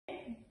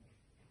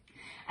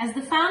As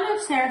the founder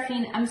of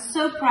Seraphine, I'm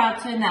so proud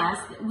to announce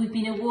that we've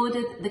been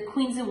awarded the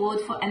Queen's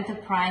Award for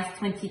Enterprise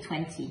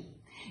 2020.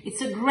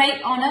 It's a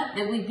great honour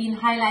that we've been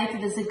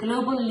highlighted as a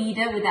global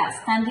leader with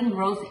outstanding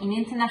growth in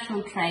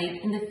international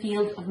trade in the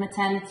field of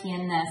maternity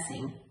and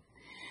nursing.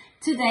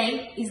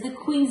 Today is the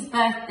Queen's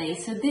birthday,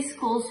 so this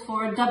calls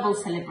for a double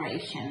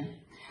celebration.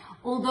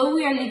 Although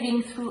we are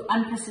living through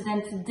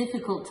unprecedented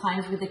difficult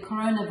times with the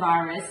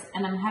coronavirus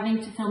and I'm having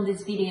to film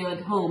this video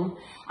at home,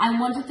 I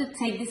wanted to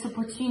take this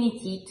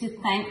opportunity to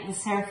thank the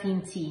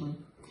Seraphine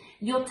team.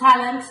 Your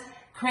talent,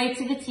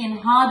 creativity and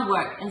hard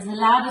work has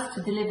allowed us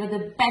to deliver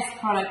the best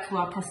product to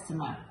our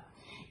customer.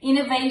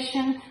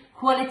 Innovation,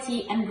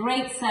 quality and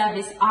great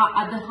service are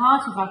at the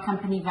heart of our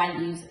company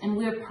values, and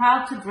we are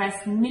proud to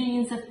dress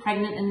millions of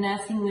pregnant and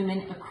nursing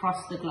women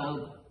across the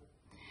globe.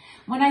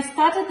 When I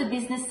started the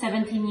business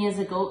 17 years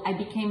ago, I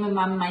became a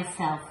mum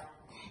myself.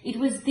 It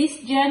was this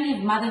journey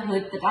of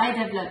motherhood that I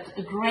developed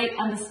a great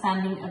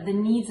understanding of the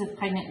needs of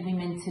pregnant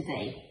women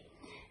today.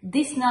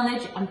 This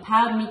knowledge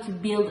empowered me to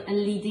build a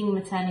leading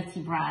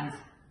maternity brand.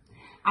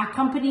 Our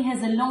company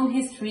has a long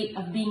history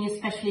of being a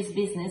specialist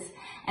business,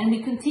 and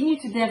we continue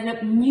to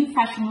develop new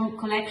fashionable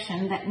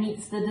collection that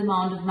meets the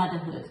demand of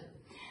motherhood.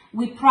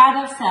 We pride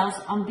ourselves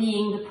on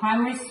being the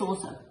primary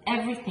source of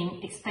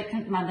everything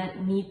expectant mothers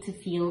need to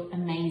feel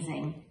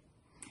amazing.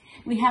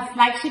 We have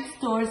flagship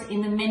stores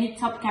in the many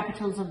top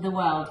capitals of the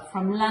world,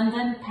 from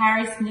London,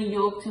 Paris, New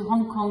York to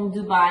Hong Kong,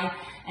 Dubai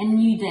and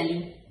New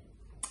Delhi.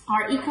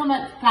 Our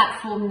e-commerce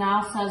platform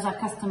now serves our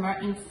customer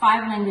in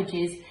 5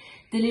 languages,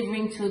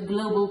 delivering to a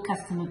global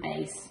customer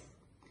base.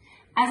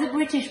 As a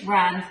British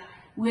brand,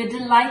 we are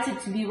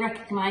delighted to be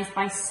recognized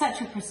by such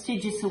a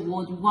prestigious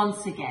award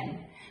once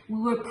again.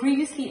 We were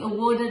previously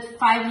awarded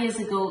 5 years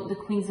ago the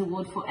Queen's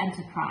Award for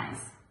Enterprise.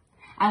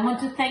 I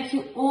want to thank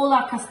you all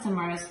our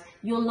customers.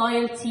 Your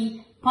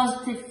loyalty,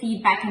 positive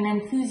feedback and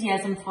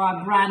enthusiasm for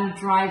our brand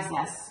drives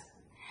us.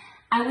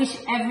 I wish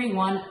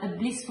everyone a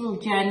blissful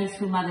journey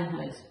through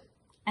motherhood.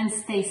 And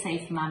stay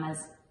safe, mamas.